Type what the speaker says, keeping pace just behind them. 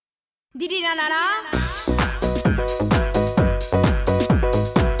Didi na na na.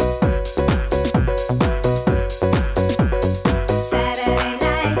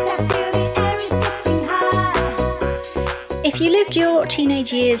 If you lived your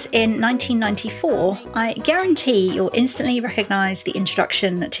teenage years in 1994, I guarantee you'll instantly recognise the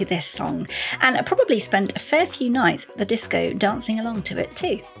introduction to this song, and probably spent a fair few nights at the disco dancing along to it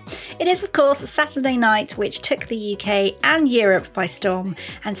too. It is, of course, Saturday Night, which took the UK and Europe by storm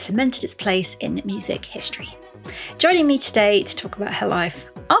and cemented its place in music history. Joining me today to talk about her life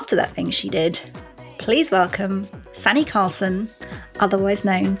after that thing she did, please welcome Sanny Carlson, otherwise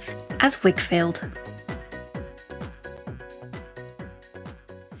known as Wigfield.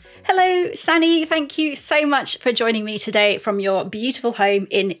 Hello, Sanny. Thank you so much for joining me today from your beautiful home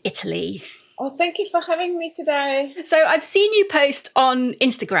in Italy. Oh, thank you for having me today. So I've seen you post on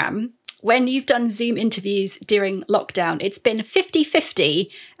Instagram when you've done Zoom interviews during lockdown. It's been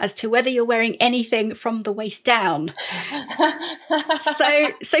 50-50 as to whether you're wearing anything from the waist down.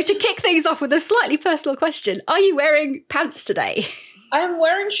 So to kick things off with a slightly personal question, are you wearing pants today? I am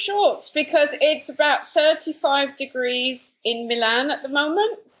wearing shorts because it's about 35 degrees in Milan at the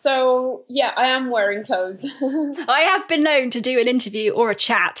moment. So, yeah, I am wearing clothes. I have been known to do an interview or a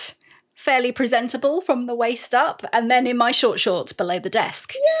chat fairly presentable from the waist up and then in my short shorts below the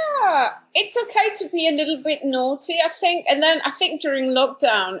desk. Yeah, it's okay to be a little bit naughty, I think. And then I think during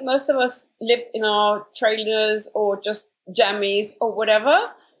lockdown, most of us lived in our trailers or just jammies or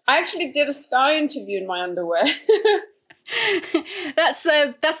whatever. I actually did a Sky interview in my underwear. That's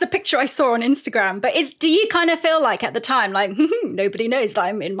the picture I saw on Instagram. But do you kind of feel like at the time, like, nobody knows that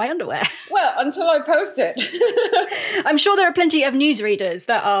I'm in my underwear? Well, until I post it. I'm sure there are plenty of newsreaders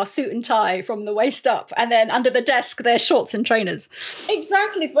that are suit and tie from the waist up, and then under the desk, they're shorts and trainers.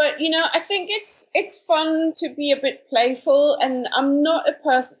 Exactly. But, I think it's fun to be a bit playful. And I'm not a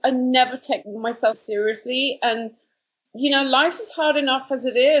person, I never take myself seriously. And, life is hard enough as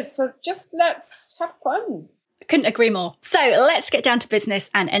it is. So just let's have fun. Couldn't agree more. So let's get down to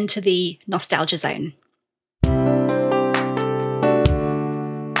business and enter the nostalgia zone.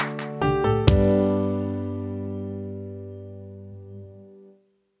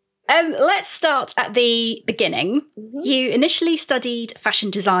 Let's start at the beginning. Mm-hmm. You initially studied fashion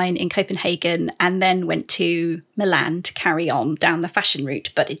design in Copenhagen and then went to Milan to carry on down the fashion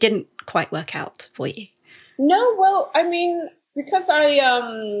route, but it didn't quite work out for you. No, well, because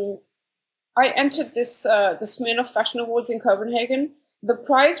I entered the Smirnoff Fashion Awards in Copenhagen. The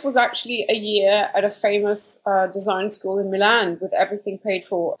prize was actually a year at a famous design school in Milan with everything paid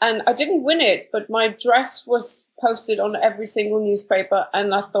for. And I didn't win it, but my dress was posted on every single newspaper.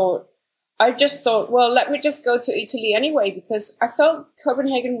 And I just thought, well, let me just go to Italy anyway, because I felt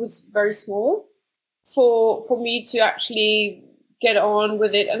Copenhagen was very small for me to actually get on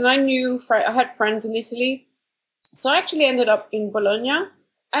with it. And I had friends in Italy. So I actually ended up in Bologna.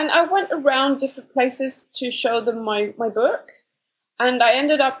 And I went around different places to show them my book. And I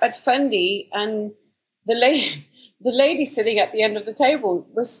ended up at Fendi, and the lady sitting at the end of the table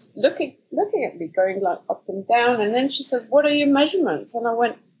was looking at me, going like up and down. And then she said, "What are your measurements?" And I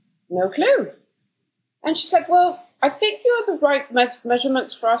went, "No clue." And she said, "Well, I think you're the right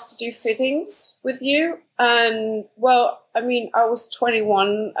measurements for us to do fittings with you." And well, I was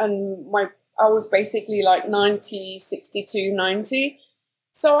 21 and I was basically like 90, 62, 90.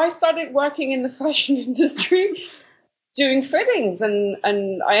 So I started working in the fashion industry, doing fittings,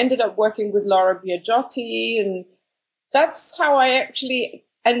 and I ended up working with Laura Biagiotti, and that's how I actually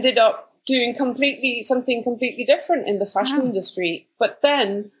ended up doing something completely different in the fashion industry. But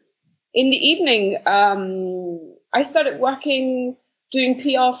then in the evening, I started working, doing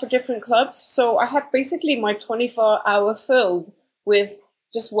PR for different clubs. So I had basically my 24-hour filled with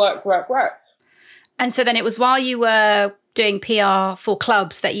just work. And so then it was while you were doing PR for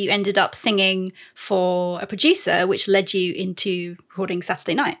clubs that you ended up singing for a producer, which led you into recording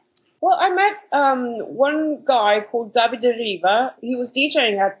Saturday Night. Well, I met one guy called Davide Riva. He was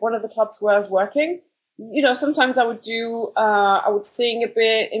DJing at one of the clubs where I was working. Sometimes I would sing a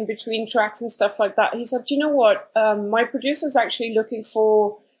bit in between tracks and stuff like that. He said, "You know what? My producer's actually looking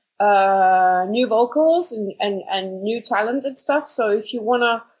for new vocals and new talent and stuff. So if you want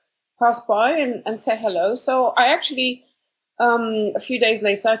to pass by and say hello." So I actually, a few days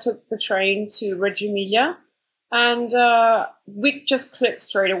later, I took the train to Reggio Emilia, and we just clicked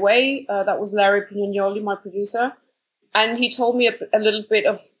straight away. That was Larry Pignoli, my producer, and he told me a little bit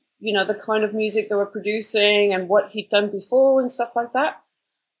of, the kind of music they were producing and what he'd done before and stuff like that.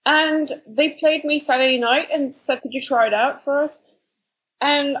 And they played me Saturday Night and said, "Could you try it out for us?"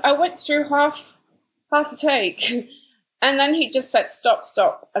 And I went through half a take. And then he just said, stop,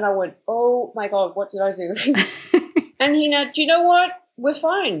 stop. And I went, oh my God, what did I do? And he said, do you know what? We're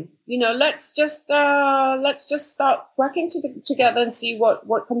fine. Let's just start working together and see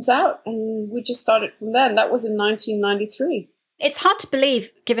what comes out. And we just started from there. And that was in 1993. It's hard to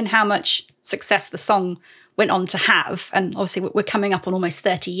believe, given how much success the song went on to have. And obviously we're coming up on almost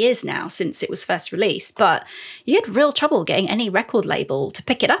 30 years now since it was first released. But you had real trouble getting any record label to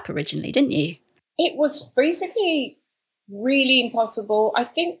pick it up originally, didn't you? It was basically really impossible. I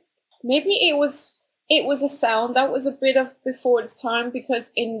think maybe it was a sound that was a bit of before its time,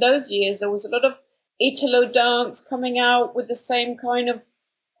 because in those years there was a lot of Italo dance coming out with the same kind of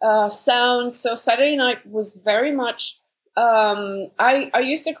sound. So Saturday Night was very much, I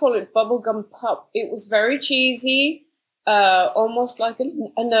used to call it bubblegum pop. It was very cheesy, almost like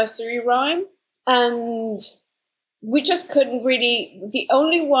a nursery rhyme. And we just couldn't really, the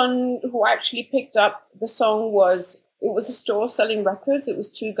only one who actually picked up the song it was a store selling records. It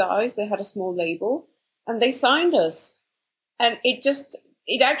was two guys. They had a small label and they signed us. And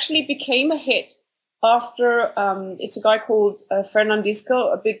it actually became a hit after, it's a guy called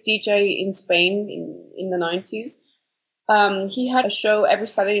Fernandisco, a big DJ in Spain in the 90s. He had a show every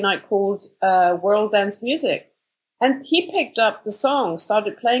Saturday night called World Dance Music. And he picked up the song,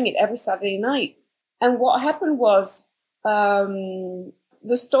 started playing it every Saturday night. And what happened was, the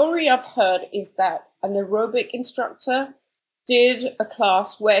story I've heard is that an aerobic instructor did a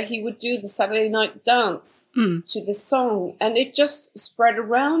class where he would do the Saturday night dance to this song. And it just spread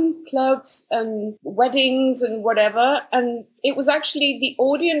around clubs and weddings and whatever. And it was actually the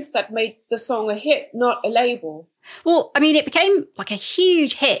audience that made the song a hit, not a label. Well, I mean, it became like a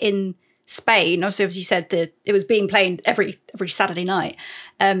huge hit in Spain. Obviously, as you said, it was being played every Saturday night.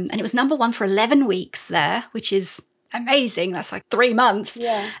 And it was number one for 11 weeks there, which is amazing. That's like 3 months.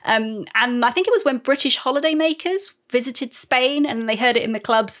 Yeah. And I think it was when British holidaymakers visited Spain and they heard it in the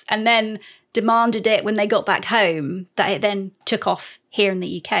clubs and then demanded it when they got back home, that it then took off here in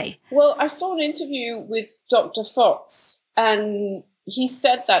the UK. Well, I saw an interview with Dr. Fox, and he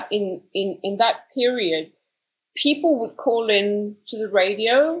said that in that period, people would call in to the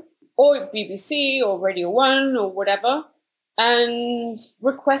radio or BBC or Radio 1 or whatever and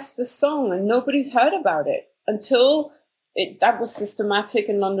request the song, and nobody's heard about it until that was systematic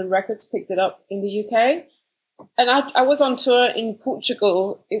and London Records picked it up in the UK. And I was on tour in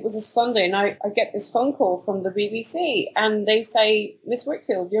Portugal. It was a Sunday, and I get this phone call from the BBC, and they say, Miss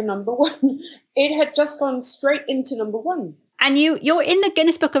Whitfield, you're number one. It had just gone straight into number one. And you're in the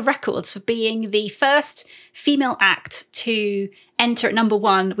Guinness Book of Records for being the first female act to enter at number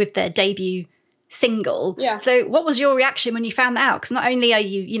one with their debut single. Yeah. So what was your reaction when you found that out? Because not only are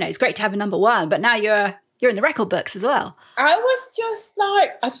you, it's great to have a number one, but now you're in the record books as well. I was just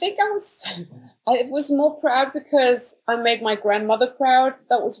like, I was more proud because I made my grandmother proud.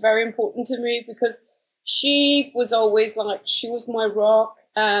 That was very important to me because she was always like, she was my rock.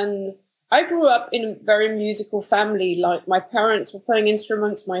 And I grew up in a very musical family. Like, my parents were playing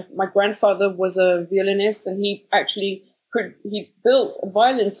instruments. My grandfather was a violinist, and he built a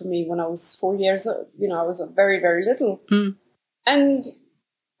violin for me when I was 4 years old. I was very, very little. And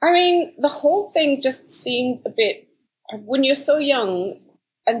I mean, the whole thing just seemed a bit, when you're so young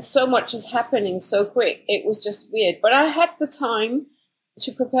and so much is happening so quick, it was just weird. But I had the time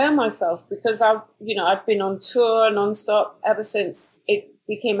to prepare myself because I've been on tour nonstop ever since it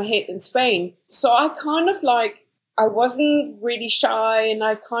became a hit in Spain. So I kind of I wasn't really shy, and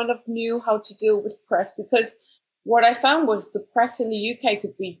I kind of knew how to deal with press, because what I found was the press in the UK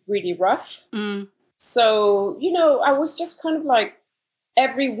could be really rough. So, I was just kind of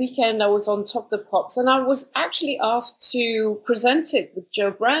every weekend I was on Top of the Pops, and I was actually asked to present it with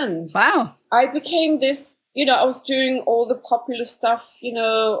Joe Brand. Wow. I became this, I was doing all the popular stuff,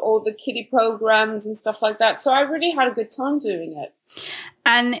 all the kiddie programs and stuff like that. So I really had a good time doing it.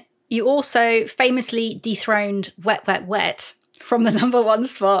 And you also famously dethroned Wet, Wet, Wet from the number one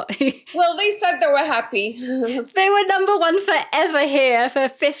spot. Well, they said they were happy. They were number one forever here for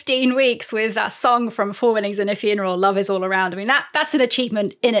 15 weeks with that song from Four Weddings and a Funeral, Love Is All Around. I mean, that's an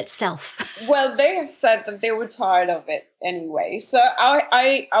achievement in itself. Well, they have said that they were tired of it anyway. So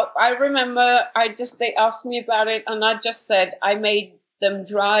I remember they asked me about it, and I just said I made them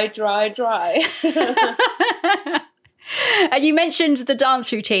dry, dry, dry. And you mentioned the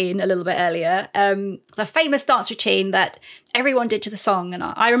dance routine a little bit earlier, the famous dance routine that everyone did to the song. And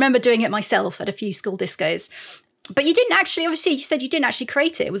I remember doing it myself at a few school discos. But you didn't actually, obviously, you said you didn't actually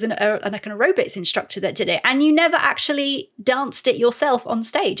create it. It was like an aerobics instructor that did it. And you never actually danced it yourself on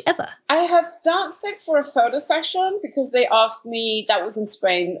stage, ever? I have danced it for a photo session because they asked me, that was in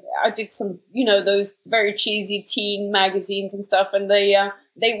Spain. I did some, those very cheesy teen magazines and stuff. And they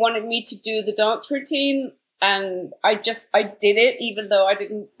wanted me to do the dance routine. And I did it, even though I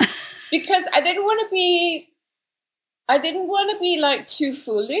didn't, because I didn't want to be like too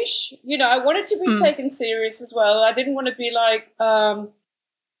foolish. I wanted to be taken serious as well. I didn't want to be like,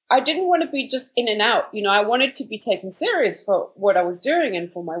 I didn't want to be just in and out. I wanted to be taken serious for what I was doing and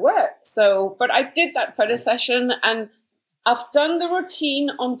for my work. So, but I did that photo session, and I've done the routine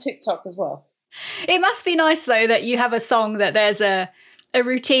on TikTok as well. It must be nice, though, that you have a song that there's a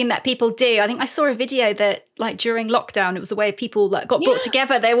routine that people do. I think I saw a video that, like, during lockdown, it was a way people got brought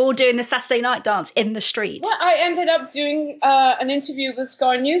together. They were all doing the Saturday night dance in the street. Well, I ended up doing an interview with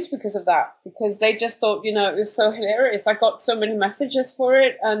Sky News because of that, because they just thought, it was so hilarious. I got so many messages for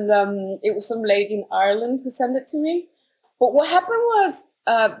it, and it was some lady in Ireland who sent it to me. But what happened was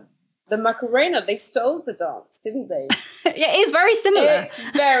the Macarena, they stole the dance, didn't they? Yeah, it is very similar. It's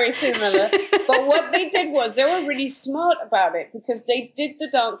very similar. But what they did was they were really smart about it, because they did the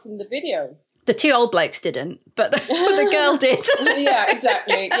dance in the video. The two old blokes didn't, but the girl did. Yeah,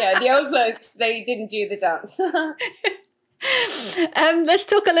 exactly. Yeah, the old blokes, they didn't do the dance. Let's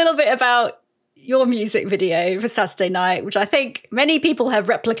talk a little bit about your music video for Saturday Night, which I think many people have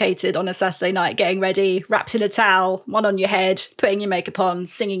replicated on a Saturday night, getting ready, wrapped in a towel, one on your head, putting your makeup on,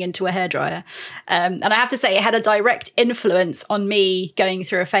 singing into a hairdryer. And I have to say, it had a direct influence on me going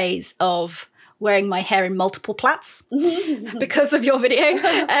through a phase of wearing my hair in multiple plaits because of your video.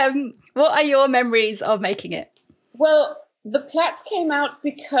 What are your memories of making it? Well, the plaits came out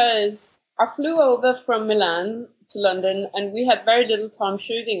because I flew over from Milan to London, and we had very little time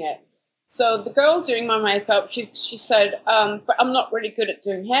shooting it. So the girl doing my makeup, she said, but I'm not really good at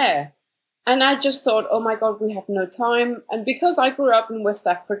doing hair. And I just thought, oh my God, we have no time. And because I grew up in West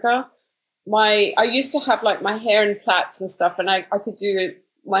Africa, I used to have like my hair in plaits and stuff, and I could do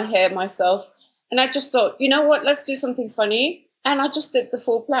my hair myself. And I just thought, you know what, let's do something funny. And I just did the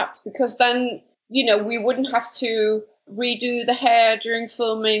full plaits, because then, we wouldn't have to redo the hair during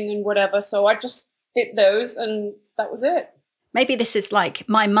filming and whatever. So I just did those, and that was it. Maybe this is like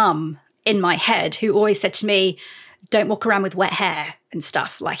my mum in my head, who always said to me, don't walk around with wet hair and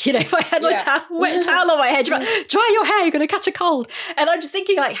stuff. Like, if I had my wet towel on my head, you're like, dry your hair, you're going to catch a cold. And I'm just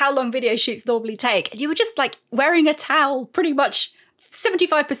thinking like how long video shoots normally take. And you were just like wearing a towel pretty much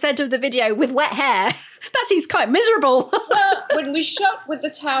 75% of the video with wet hair. That seems quite miserable. Well, when we shot with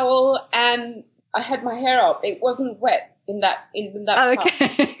the towel and I had my hair up, it wasn't wet in that Oh, okay.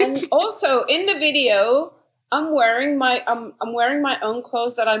 part. And also in the video, I'm wearing my own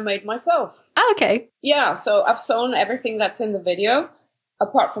clothes that I made myself. Oh, okay. Yeah, so I've sewn everything that's in the video,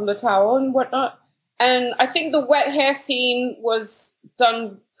 apart from the towel and whatnot. And I think the wet hair scene was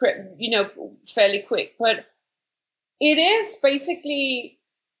done, fairly quick. But it is basically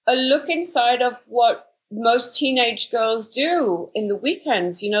a look inside of what most teenage girls do in the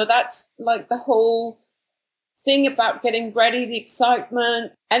weekends. That's like the whole thing about getting ready, the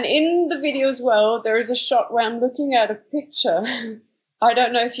excitement. And in the video as well, there is a shot where I'm looking at a picture. I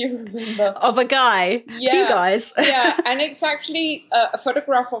don't know if you remember. Of a guy. Yeah. A few guys. Yeah, and it's actually a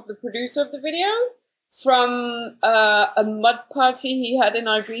photograph of the producer of the video from a mud party he had in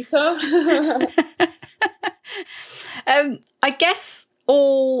Ibiza. I guess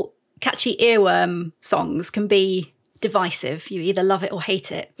all catchy earworm songs can be divisive. You either love it or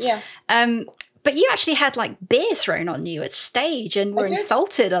hate it. Yeah. But you actually had like beer thrown on you at stage and were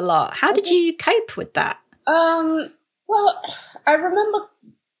insulted a lot. How did you cope with that? Well, I remember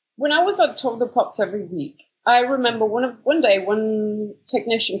when I was on Top of the Pops every week, I remember one day one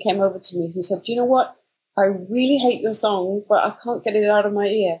technician came over to me. He said, "Do you know what? I really hate your song, but I can't get it out of my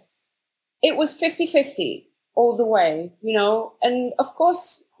ear." It was 50-50 all the way, And of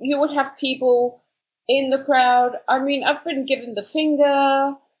course, you would have people in the crowd. I mean, I've been given the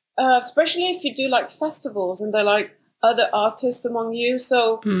finger, especially if you do like festivals and they're like other artists among you.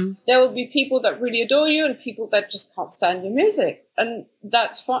 So there will be people that really adore you and people that just can't stand your music. And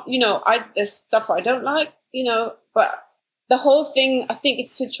that's fine. There's stuff I don't like, but the whole thing, I think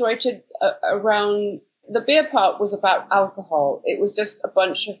it's situated around the beer part was about alcohol. It was just a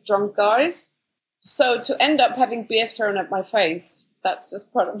bunch of drunk guys. So to end up having beer thrown at my face, that's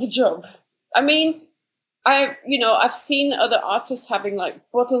just part of the job. I mean, I've seen other artists having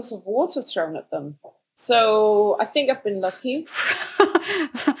like bottles of water thrown at them. So I think I've been lucky.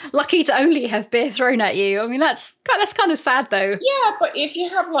 Lucky to only have beer thrown at you. I mean, that's kind of sad, though. Yeah, but if you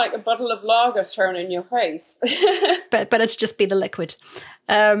have like a bottle of lager thrown in your face. But better to just be the liquid.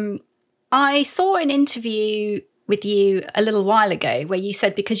 I saw an interview with you a little while ago where you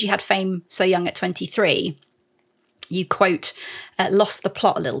said because you had fame so young at 23, you, quote, lost the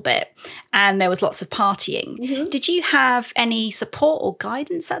plot a little bit and there was lots of partying. Mm-hmm. Did you have any support or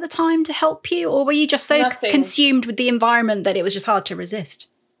guidance at the time to help you? Or were you just so consumed with the environment that it was just hard to resist?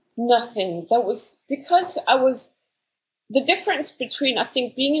 Nothing. That was because the difference between, I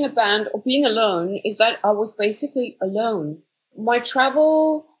think, being in a band or being alone is that I was basically alone. My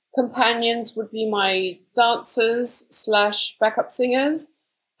travel companions would be my dancers / backup singers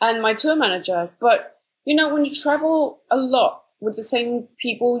and my tour manager. But, you know, when you travel a lot with the same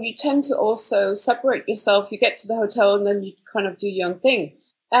people, you tend to also separate yourself. You get to the hotel and then you kind of do your own thing.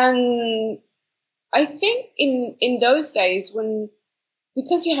 And I think in those days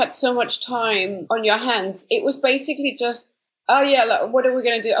because you had so much time on your hands, it was basically just, oh yeah, like, what are we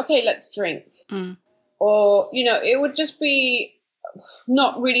going to do? Okay, let's drink. Mm. Or, you know, it would just be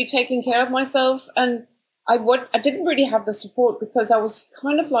not really taking care of myself. And I didn't really have the support because I was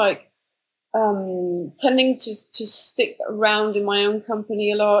kind of like tending to stick around in my own company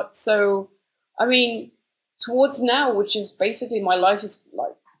a lot. So, I mean, towards now, which is basically my life is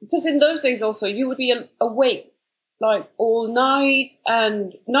like, because in those days also you would be awake like all night,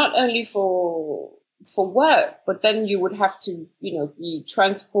 and not only for work, but then you would have to, you know, be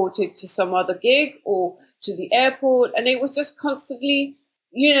transported to some other gig or to the airport. And it was just constantly,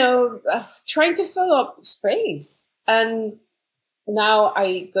 you know, trying to fill up space. And now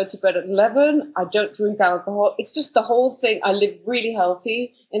I go to bed at 11. I don't drink alcohol. It's just the whole thing. I live really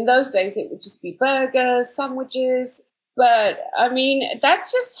healthy. In those days, it would just be burgers, sandwiches. But I mean,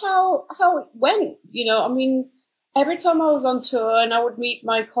 that's just how it went. You know, I mean, every time I was on tour and I would meet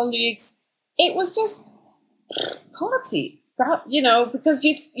my colleagues, it was just party, you know, because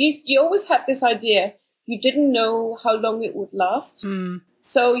you always had this idea. You didn't know how long it would last. Mm.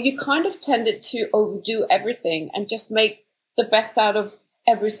 So you kind of tended to overdo everything and just make the best out of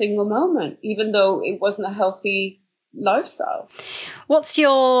every single moment, even though it wasn't a healthy lifestyle. What's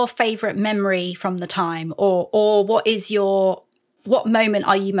your favourite memory from the time, or what moment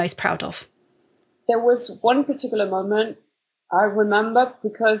are you most proud of? There was one particular moment I remember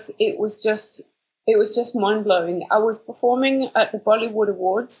because it was just mind-blowing. I was performing at the Bollywood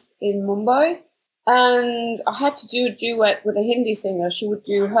Awards in Mumbai, and I had to do a duet with a Hindi singer. She would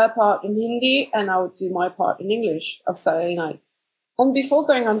do her part in Hindi and I would do my part in English of Saturday Night. And before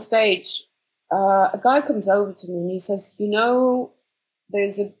going on stage, a guy comes over to me and he says, you know,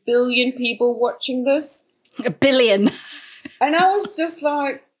 there's 1 billion people watching this. 1 billion. And I was just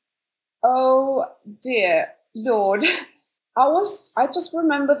like, oh dear Lord. I just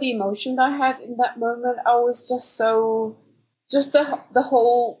remember the emotion I had in that moment. I was just the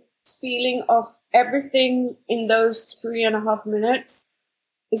whole feeling of everything in those 3.5 minutes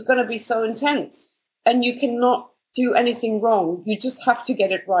is going to be so intense, and you cannot do anything wrong. You just have to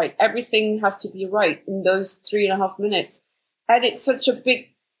get it right. Everything has to be right in those 3.5 minutes. And it's such a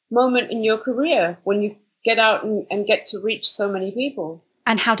big moment in your career when you get out and get to reach so many people.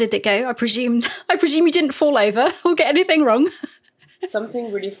 And how did it go? I presume you didn't fall over or get anything wrong.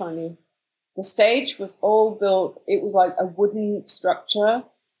 Something really funny. The stage was all built. It was like a wooden structure.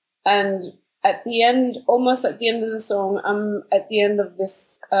 And at the end, almost at the end of the song, I'm at the end of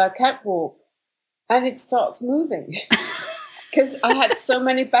this catwalk, and it starts moving because I had so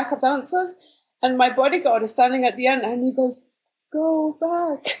many backup dancers, and my bodyguard is standing at the end, and he goes, "Go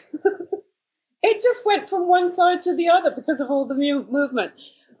back." It just went from one side to the other because of all the movement.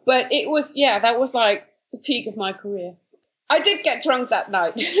 But it was, that was like the peak of my career. I did get drunk that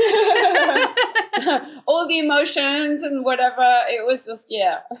night. All the emotions and whatever, it was just,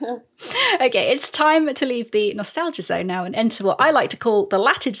 Okay, it's time to leave the nostalgia zone now and enter what I like to call the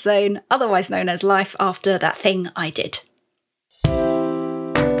latitude zone, otherwise known as life after that thing I did.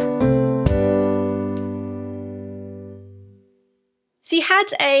 So you had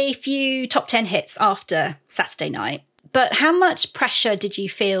a few top 10 hits after Saturday Night, but how much pressure did you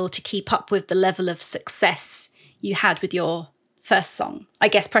feel to keep up with the level of success you had with your first song? I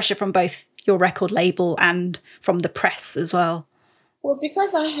guess pressure from both your record label and from the press as well. Well,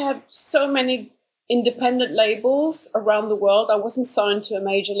 because I had so many independent labels around the world, I wasn't signed to a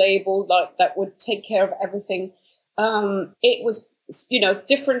major label like that would take care of everything. It was,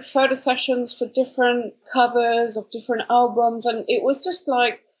 different photo sessions for different covers of different albums. And it was just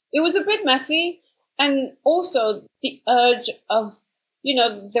like, it was a bit messy. And also the urge of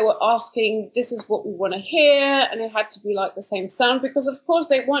they were asking, this is what we want to hear, and it had to be like the same sound, because of course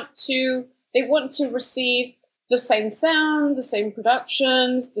they want to receive the same sound, the same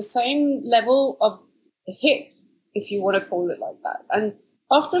productions, the same level of hit, if you want to call it like that. And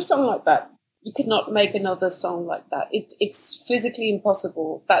after a song like that, you could not make another song like that. It's physically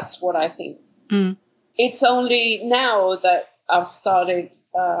impossible. That's what I think. Mm. It's only now that I've started,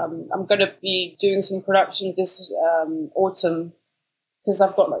 I'm going to be doing some productions this autumn, because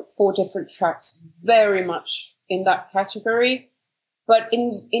I've got like 4 different tracks very much in that category. But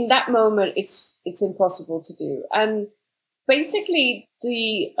in that moment, it's impossible to do. And basically,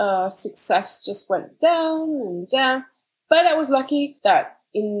 the success just went down and down. But I was lucky that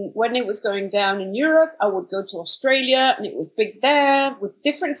when it was going down in Europe, I would go to Australia, and it was big there with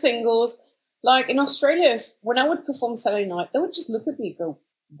different singles. Like in Australia, when I would perform Saturday night, they would just look at me and go,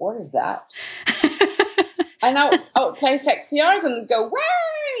 "What is that?" And I would play Sexy Eyes and go,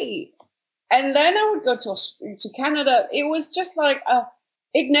 "Way!" And then I would go to Canada. It was just like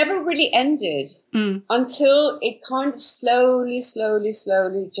it never really ended until it kind of slowly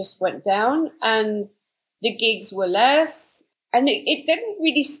just went down, and the gigs were less, and it didn't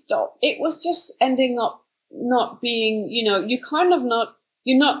really stop. It was just ending up not being, you're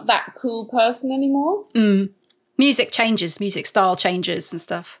not that cool person anymore. Music changes, music style changes and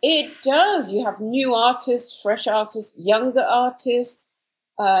stuff. It does. You have new artists, fresh artists, younger artists,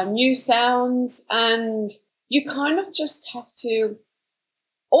 new sounds, and you kind of just have to,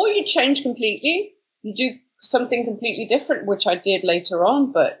 or you change completely, you do something completely different, which I did later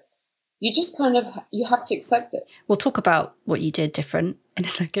on, but you just you have to accept it. We'll talk about what you did different in a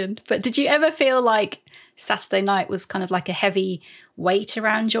second, but did you ever feel like Saturday Night was kind of like a heavy weight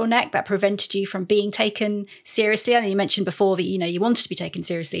around your neck that prevented you from being taken seriously? I know you mentioned before that, you wanted to be taken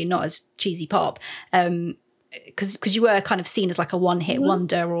seriously and not as cheesy pop. Because you were kind of seen as like a one-hit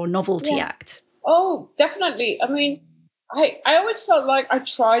wonder or novelty act. Oh, definitely. I mean, I always felt like I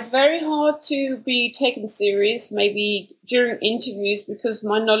tried very hard to be taken serious, maybe during interviews, because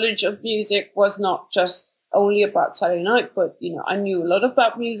my knowledge of music was not just only about Saturday Night, but, I knew a lot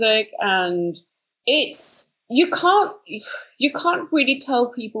about music, and you can't really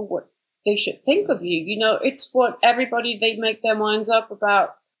tell people what they should think of you. It's what they make their minds up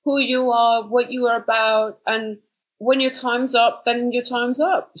about who you are, what you are about, and when your time's up, then your time's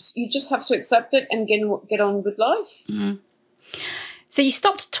up. You just have to accept it and get on with life. Mm-hmm. So you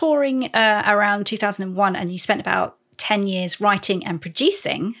stopped touring around 2001, and you spent about 10 years writing and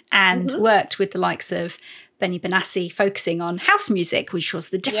producing, and worked with the likes of Benny Benassi, focusing on house music, which was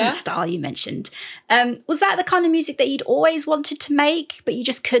the different style you mentioned. Was that the kind of music that you'd always wanted to make, but you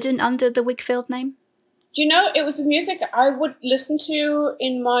just couldn't under the Whigfield name? Do you know, it was the music I would listen to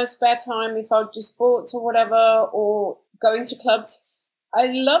in my spare time if I would do sports or whatever, or going to clubs. I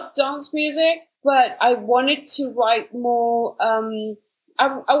love dance music, but I wanted to write more. I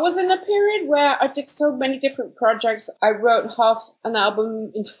was in a period where I did so many different projects. I wrote half an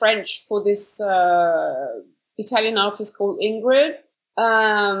album in French for this Italian artist called Ingrid.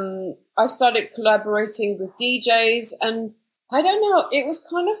 I started collaborating with DJs, and I don't know, it was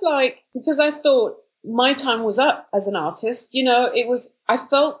kind of like, because I thought my time was up as an artist, I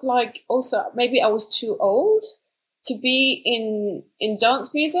felt like also maybe I was too old to be in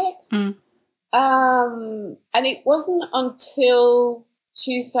dance music. And it wasn't until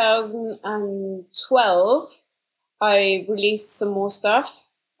 2012 I released some more stuff.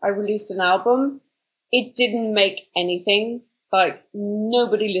 I released an album. It didn't make anything. Like,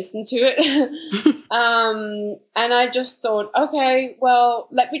 nobody listened to it. And I just thought, okay, well,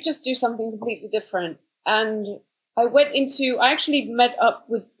 let me just do something completely different. And I actually met up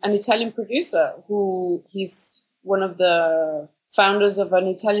with an Italian producer he's one of the founders of an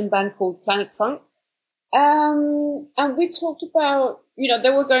Italian band called Planet Funk. And we talked about, they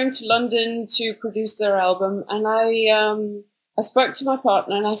were going to London to produce their album. And I spoke to my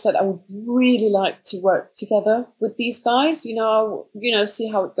partner and I said, I would really like to work together with these guys, see how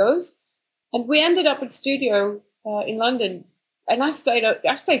it goes. And we ended up at studio in London, and I stayed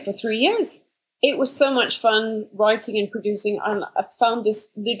for 3 years. It was so much fun writing and producing. And I found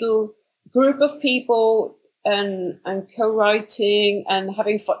this little group of people and co-writing and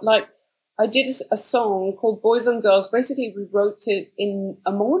having fun. Like, I did a song called Boys and Girls. Basically, we wrote it in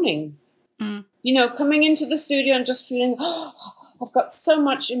a morning. Coming into the studio and just feeling, I've got so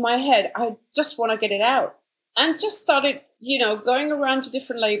much in my head. I just want to get it out. And just started, going around to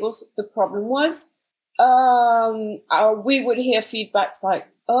different labels. The problem was we would hear feedbacks like,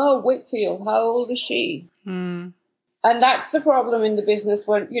 oh, Whigfield, how old is she? And that's the problem in the business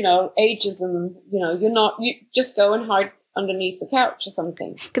when, ageism, you just go and hide underneath the couch or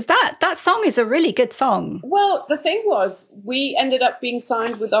something. Because that song is a really good song. Well, the thing was, we ended up being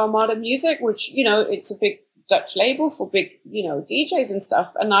signed with Armada Music, which, you know, it's a big Dutch label for big, you know, DJs and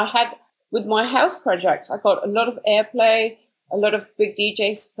stuff. And I had, with my house project, I got a lot of airplay, a lot of big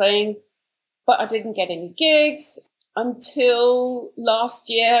DJs playing, but I didn't get any gigs until last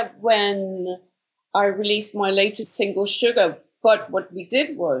year when I released my latest single, Sugar. But what we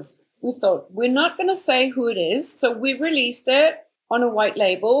did was, we thought, we're not going to say who it is. So we released it on a white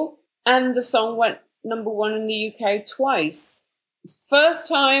label, and the song went #1 in the UK twice. First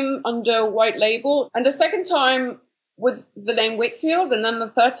time under a white label, and the second time with the name Wakefield, and then the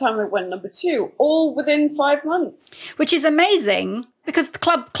third time it went #2, all within 5 months. Which is amazing, because the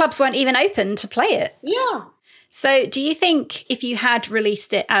clubs weren't even open to play it. Yeah. So do you think if you had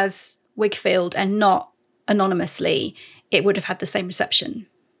released it as Wakefield and not anonymously, it would have had the same reception?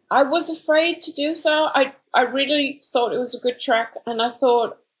 I was afraid to do so. I really thought it was a good track, and I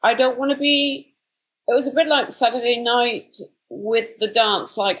thought, I don't want to be... It was a bit like Saturday Night with the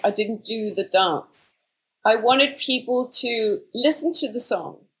dance, like I didn't do the dance. I wanted people to listen to the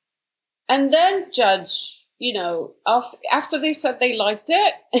song and then judge, you know, after they said they liked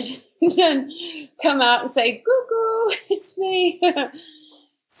it, and then come out and say, "Goo-goo, it's me."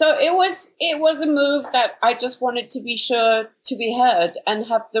 So it was a move that I just wanted to be sure to be heard and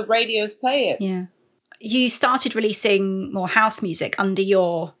have the radios play it. Yeah. You started releasing more house music under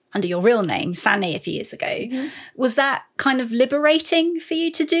your real name, Sanne, a few years ago. Mm-hmm. Was that kind of liberating for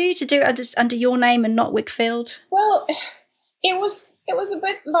you to do it under your name and not Wakefield? Well, it was a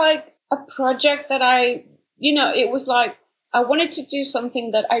bit like a project that it was like I wanted to do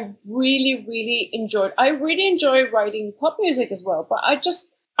something that I really, really enjoyed. I really enjoy writing pop music as well, but I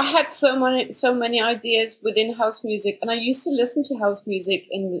had so many ideas within house music, and I used to listen to house music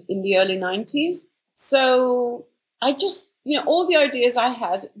in the early 90s. So I just, all the ideas I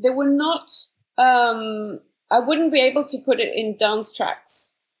had, they were not, I wouldn't be able to put it in dance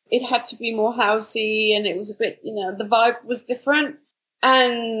tracks. It had to be more housey, and it was a bit, the vibe was different.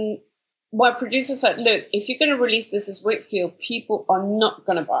 And my producer said, look, if you're going to release this as Wakefield, people are not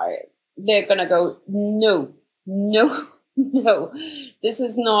going to buy it. They're going to go, no, this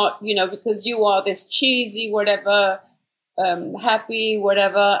is not, because you are this cheesy, whatever, happy,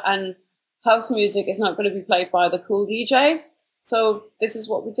 whatever, and house music is not going to be played by the cool DJs. So this is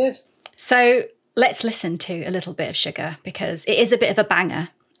what we did. So let's listen to a little bit of Sugar, because it is a bit of a banger,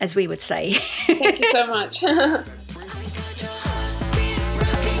 as we would say. Thank you so much.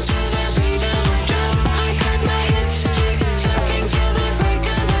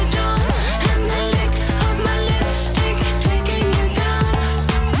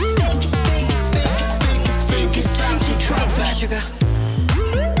 Sugar.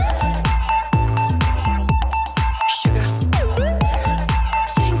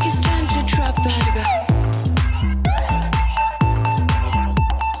 Think it's time to drop that.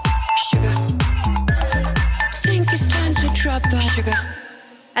 Sugar. Think it's time to drop that. Sugar.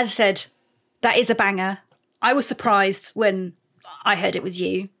 As I said, that is a banger. I was surprised when I heard it was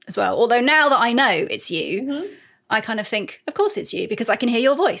you as well. Although now that I know it's you, mm-hmm. I kind of think, of course it's you, because I can hear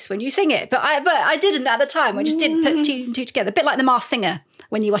your voice when you sing it. But I didn't at the time. I just didn't put two and two together. A bit like The Masked Singer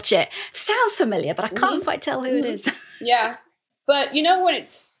when you watch it. Sounds familiar, but I can't quite tell who it is. Yeah. But when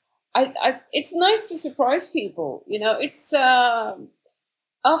it's nice to surprise people. It's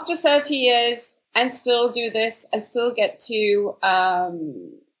after 30 years and still do this and still get to have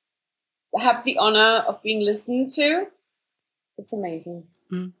the honor of being listened to. It's amazing.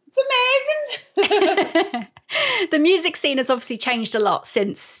 Mm. It's amazing. The music scene has obviously changed a lot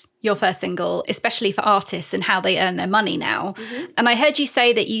since your first single, especially for artists and how they earn their money now. Mm-hmm. And I heard you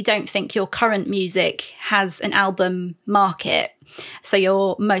say that you don't think your current music has an album market. So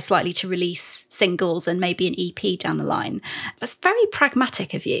you're most likely to release singles and maybe an EP down the line. That's very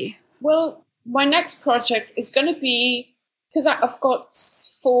pragmatic of you. Well, my next project is going to be, because I've got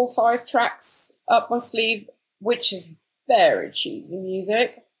 4 or 5 tracks up my sleeve, which is very cheesy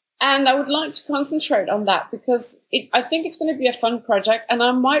music. And I would like to concentrate on that because I think it's going to be a fun project, and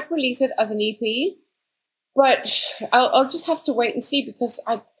I might release it as an EP. But I'll just have to wait and see, because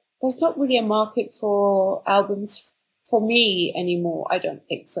there's not really a market for albums for me anymore. I don't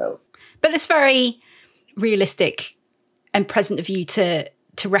think so. But it's very realistic and present of you to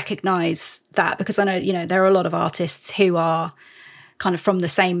recognise that, because I know, there are a lot of artists who are kind of from the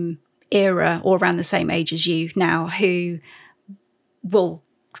same era or around the same age as you now who will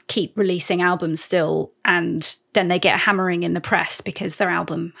keep releasing albums still, and then they get hammering in the press because their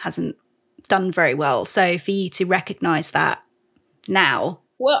album hasn't done very well. So for you to recognise that now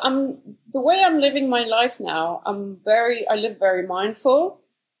Well, the way I'm living my life now. I live very mindful,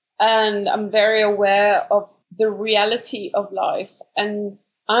 and I'm very aware of the reality of life, and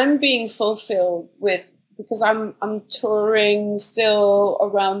I'm being fulfilled because I'm touring still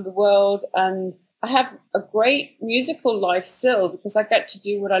around the world, and I have a great musical life still because I get to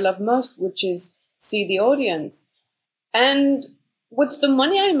do what I love most, which is see the audience. And with the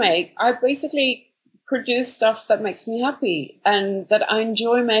money I make, I basically produce stuff that makes me happy and that I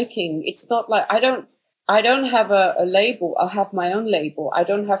enjoy making. It's not like I don't have a label. I have my own label. I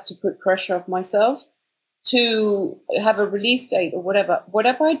don't have to put pressure on myself to have a release date or whatever.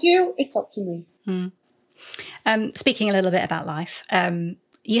 Whatever I do, it's up to me. Speaking a little bit about life,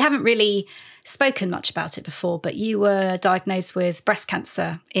 you haven't really spoken much about it before, but you were diagnosed with breast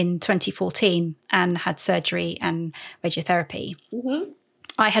cancer in 2014 and had surgery and radiotherapy. Mm-hmm.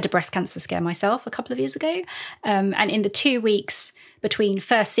 I had a breast cancer scare myself a couple of years ago. And in the 2 weeks between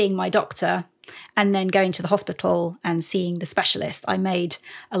first seeing my doctor and then going to the hospital and seeing the specialist, I made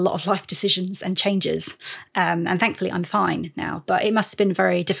a lot of life decisions and changes. And thankfully, I'm fine now. But it must have been a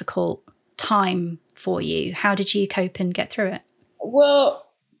very difficult time for you. How did you cope and get through it? Well,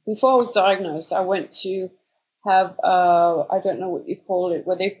 before I was diagnosed, I went to have, I don't know what you call it,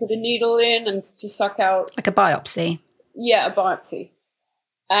 where they put a needle in and to suck out. Like a biopsy? Yeah, a biopsy.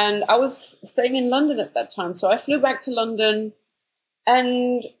 And I was staying in London at that time. So I flew back to London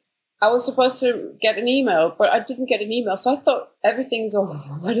and I was supposed to get an email, but I didn't get an email. So I thought everything's over.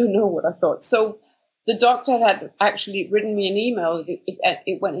 I don't know what I thought. So the doctor had actually written me an email.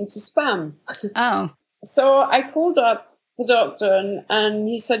 It went into spam. Oh. So I called up the doctor and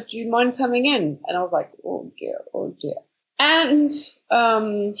he said, do you mind coming in? And I was like, oh dear. And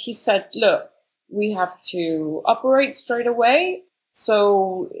he said, look, we have to operate straight away.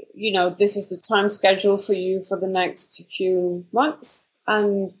 So, this is the time schedule for you for the next few months.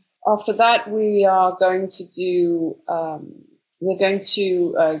 And after that, we are going to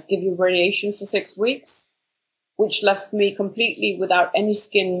give you radiation for 6 weeks, which left me completely without any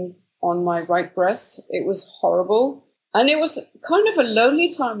skin on my right breast. It was horrible. And it was kind of a lonely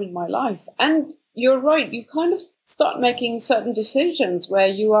time in my life. And you're right, you kind of start making certain decisions where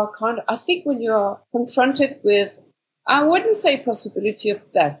you are I think when you're confronted with, I wouldn't say possibility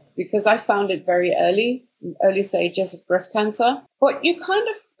of death, because I found it very early stages of breast cancer. But you kind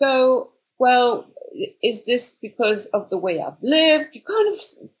of go, well, is this because of the way I've lived?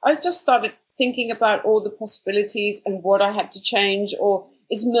 I just started thinking about all the possibilities and what I had to change. Or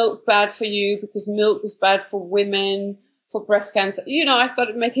is milk bad for you? Because milk is bad for women, for breast cancer. I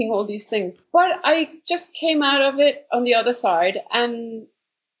started making all these things. But I just came out of it on the other side. And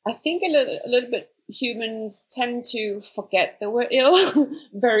I think a little bit, humans tend to forget that we're ill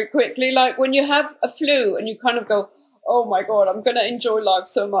very quickly. Like when you have a flu and you kind of go, oh my God, I'm going to enjoy life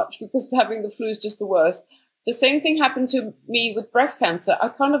so much because having the flu is just the worst. The same thing happened to me with breast cancer. I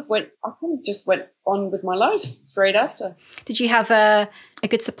kind of just went on with my life straight after. Did you have a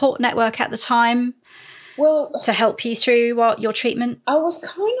good support network at the time? Well, to help you through your treatment? I was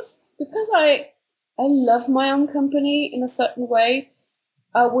because I love my own company in a certain way.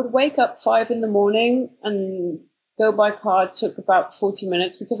 I would wake up 5 a.m. and go by car. It took about 40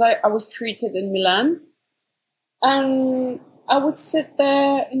 minutes because I was treated in Milan. And I would sit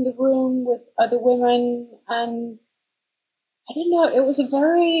there in the room with other women. And I don't know, it was a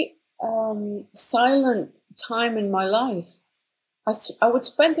very silent time in my life. I would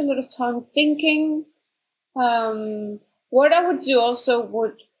spend a lot of time thinking. What I would do also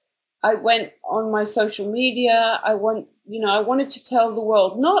I went on my social media. I wanted to tell the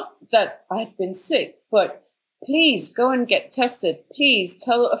world, not that I had been sick, but please go and get tested. Please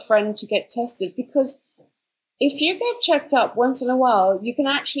tell a friend to get tested, because if you get checked up once in a while, you can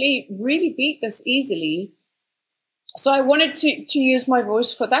actually really beat this easily. So I wanted to use my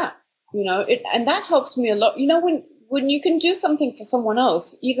voice for that, and that helps me a lot. When you can do something for someone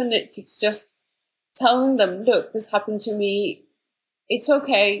else, even if it's just telling them, look, this happened to me, it's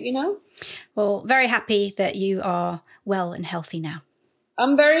okay, Well, very happy that you are well and healthy now.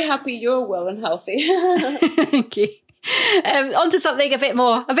 I'm very happy you're well and healthy. Thank you. On to something a bit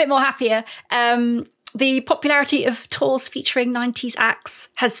more happier. The popularity of tours featuring 90s acts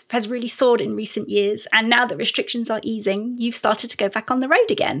has really soared in recent years. And now that restrictions are easing, you've started to go back on the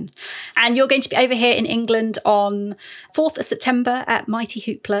road again. And you're going to be over here in England on 4th of September at Mighty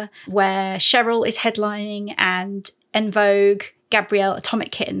Hoopla, where Cheryl is headlining and En Vogue, Gabrielle,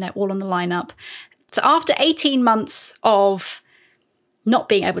 Atomic Kitten, they're all on the lineup. So after 18 months of not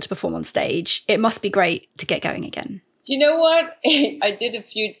being able to perform on stage, it must be great to get going again. Do you know what? I did a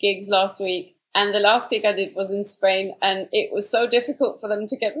few gigs last week And the last gig I did was in Spain, and it was so difficult for them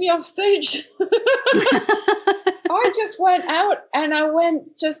to get me off stage. I just went out and I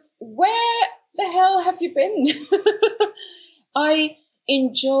went, just, where the hell have you been? I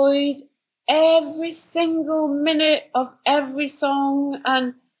enjoyed every single minute of every song,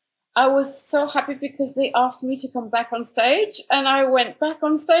 and I was so happy because they asked me to come back on stage, and I went back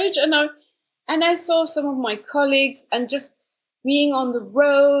on stage, and I saw some of my colleagues, and just being on the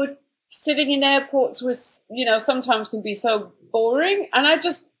road, sitting in airports was, sometimes can be so boring. And I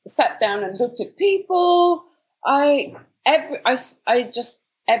just sat down and looked at people. Every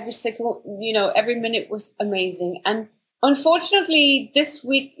single, every minute was amazing. And unfortunately, this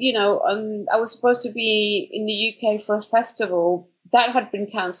week, I was supposed to be in the UK for a festival that had been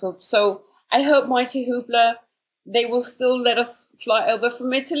cancelled. So I hope Mighty Hoopla, they will still let us fly over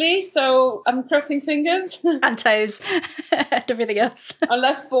from Italy. So I'm crossing fingers. And toes and everything else.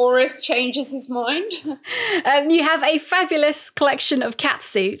 Unless Boris changes his mind. You have a fabulous collection of cat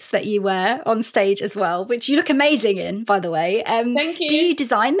suits that you wear on stage as well, which you look amazing in, by the way. Thank you. Do you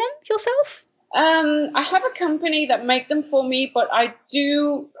design them yourself? I have a company that make them for me, but I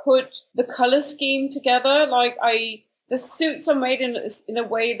do put the color scheme together. The suits are made in a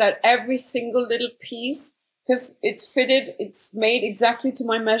way that every single little piece, because it's fitted, it's made exactly to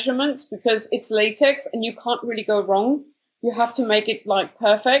my measurements, because it's latex and you can't really go wrong. You have to make it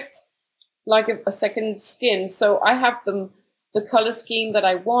perfect, like a second skin. So I have the color scheme that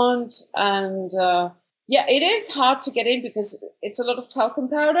I want. And it is hard to get in because it's a lot of talcum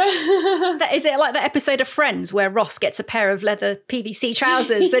powder. Is it like that episode of Friends where Ross gets a pair of leather PVC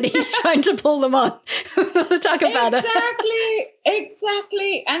trousers and he's trying to pull them on? The talcum powder.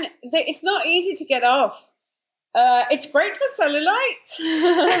 Exactly. And it's not easy to get off. It's great for cellulite.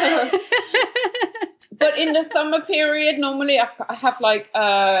 But in the summer period, normally I have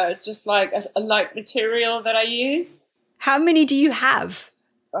just a light material that I use. How many do you have?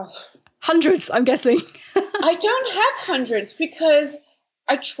 Ugh. Hundreds, I'm guessing. I don't have hundreds because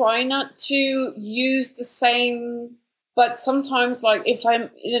I try not to use the same. But sometimes, if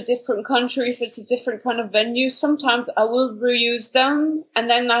I'm in a different country, if it's a different kind of venue, sometimes I will reuse them. And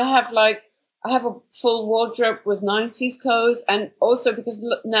then I have a full wardrobe with 90s clothes. And also because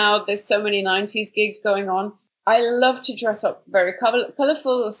now there's so many 90s gigs going on, I love to dress up very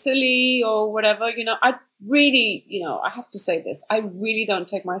colorful or silly or whatever. I really, I have to say this, I really don't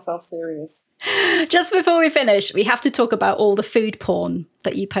take myself serious. Just before we finish, we have to talk about all the food porn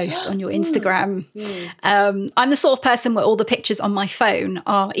that you post on your Instagram. I'm the sort of person where all the pictures on my phone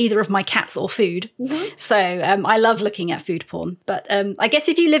are either of my cats or food. Mm-hmm. So I love looking at food porn. But I guess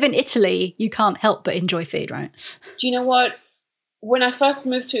if you live in Italy, you can't help but enjoy food, right? Do you know what? When I first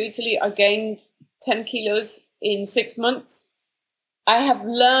moved to Italy, I gained 10 kilos in 6 months. I have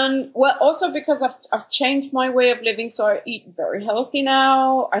learned, also because I've changed my way of living, so I eat very healthy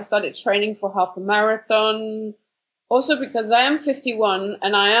now. I started training for half a marathon. Also because I am 51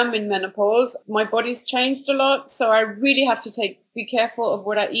 and I am in menopause, my body's changed a lot, so I really have to be careful of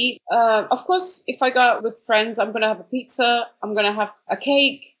what I eat. Of course, if I go out with friends, I'm going to have a pizza, I'm going to have a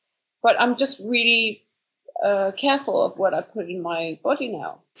cake, but I'm just really careful of what I put in my body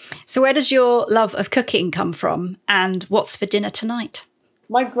now. So where does your love of cooking come from, and what's for dinner tonight?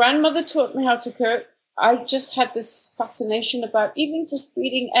 My grandmother taught me how to cook. I just had this fascination about even just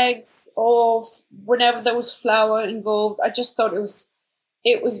beating eggs or whenever there was flour involved. I just thought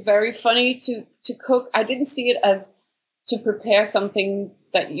it was very funny to cook. I didn't see it as to prepare something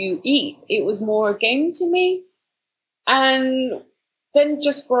that you eat. It was more a game to me. And then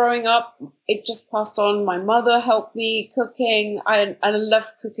just growing up, it just passed on. My mother helped me cooking. I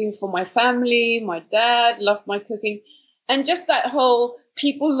loved cooking for my family. My dad loved my cooking. And just that whole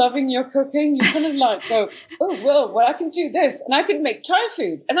people loving your cooking, you kind of go, oh, well, I can do this. And I can make Thai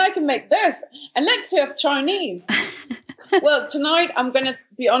food. And I can make this. And let's have Chinese. Well, tonight, I'm going to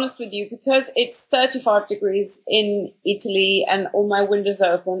be honest with you, because it's 35 degrees in Italy and all my windows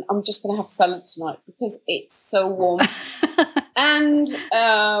are open, I'm just going to have salad tonight because it's so warm. And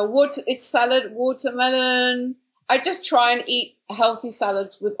it's salad, watermelon. I just try and eat healthy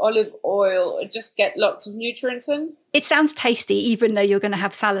salads with olive oil and just get lots of nutrients in. It sounds tasty, even though you're going to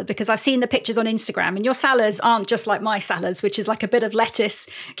have salad, because I've seen the pictures on Instagram and your salads aren't just like my salads, which is like a bit of lettuce,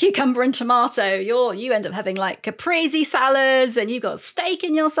 cucumber and tomato. You end up having like caprese salads and you've got steak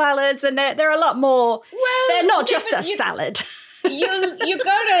in your salads, and they're a lot more. Well, they're not just a salad. you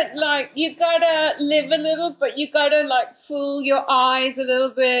gotta live a little, but you gotta fool your eyes a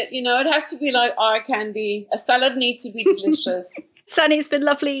little bit. It has to be like eye candy. A salad needs to be delicious. Sunny, it's been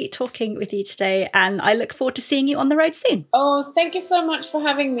lovely talking with you today, and I look forward to seeing you on the road soon. Oh, thank you so much for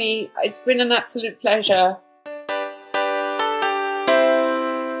having me. It's been an absolute pleasure.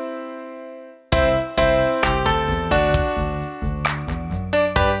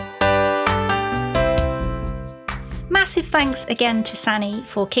 Massive thanks again to Sani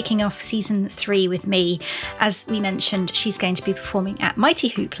for kicking off season 3 with me. As we mentioned, she's going to be performing at Mighty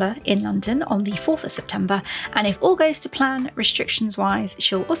Hoopla in London on the 4th of September, and if all goes to plan, restrictions wise,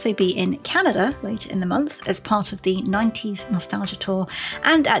 she'll also be in Canada later in the month as part of the 90s Nostalgia Tour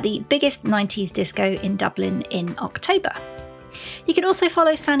and at the biggest 90s disco in Dublin in October. You can also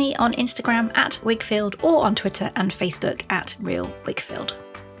follow Sani on Instagram at Wigfield or on Twitter and Facebook at Real Wigfield.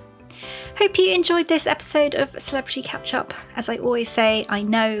 Hope you enjoyed this episode of Celebrity Catch Up. As I always say, I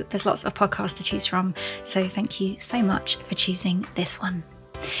know there's lots of podcasts to choose from, so thank you so much for choosing this one.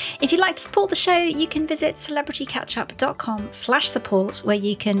 If you'd like to support the show, you can visit celebritycatchup.com/support, where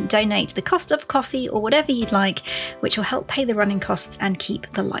you can donate the cost of coffee or whatever you'd like, which will help pay the running costs and keep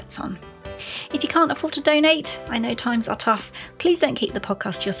the lights on. If you can't afford to donate, I know times are tough, please don't keep the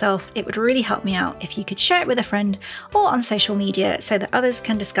podcast to yourself. It would really help me out if you could share it with a friend or on social media so that others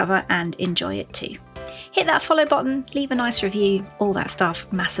can discover and enjoy it too. Hit that follow button, leave a nice review, all that stuff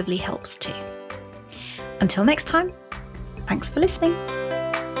massively helps too. Until next time, thanks for listening.